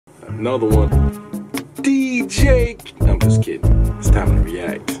Another one. DJ. I'm just kidding. It's time to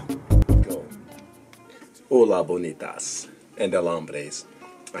react. Go. Hola bonitas and el hombres.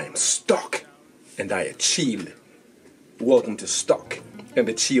 I am Stock and I chill. Welcome to Stock and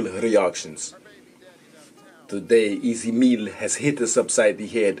the Chill Reactions. Today Easy Meal has hit us upside the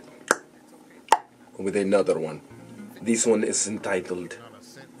head with another one. This one is entitled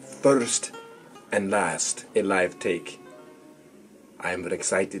First and Last, a live take. I am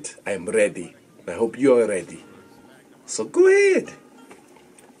excited. I am ready. I hope you are ready. So go ahead.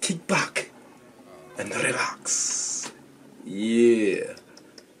 Kick back and relax. Yeah.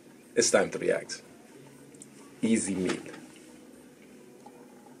 It's time to react. Easy Meal.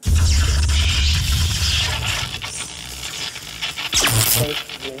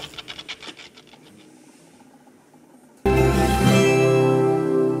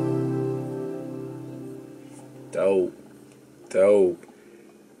 Dope.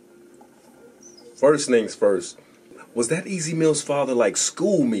 First things first. Was that Easy Meal's father like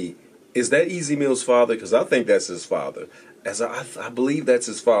school me? Is that Easy Meal's father? Because I think that's his father. I believe that's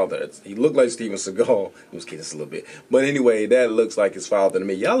his father. He looked like Steven Seagal. I was kidding just a little bit. But anyway, that looks like his father to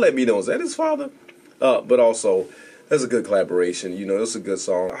me. Y'all let me know. Is that his father? But also, that's a good collaboration. You know, it's a good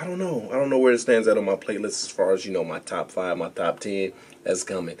song. I don't know. I don't know where it stands at on my playlist as far as, you know, my top 5, my top 10. That's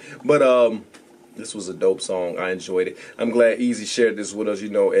coming. But, this was a dope song. I enjoyed it. I'm glad Easy shared this with us, you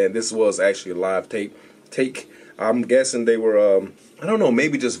know, and this was actually a live take. I'm guessing they were, I don't know,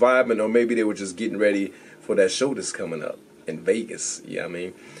 maybe just vibing, or maybe they were just getting ready for that show that's coming up in Vegas. Yeah, I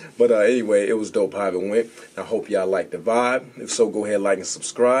mean. But anyway, it was dope how it went. I hope y'all liked the vibe. If so, go ahead, like and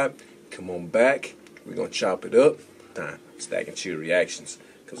subscribe. Come on back. We're going to chop it up. Time. Stack and Chill Reactions,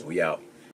 because we out.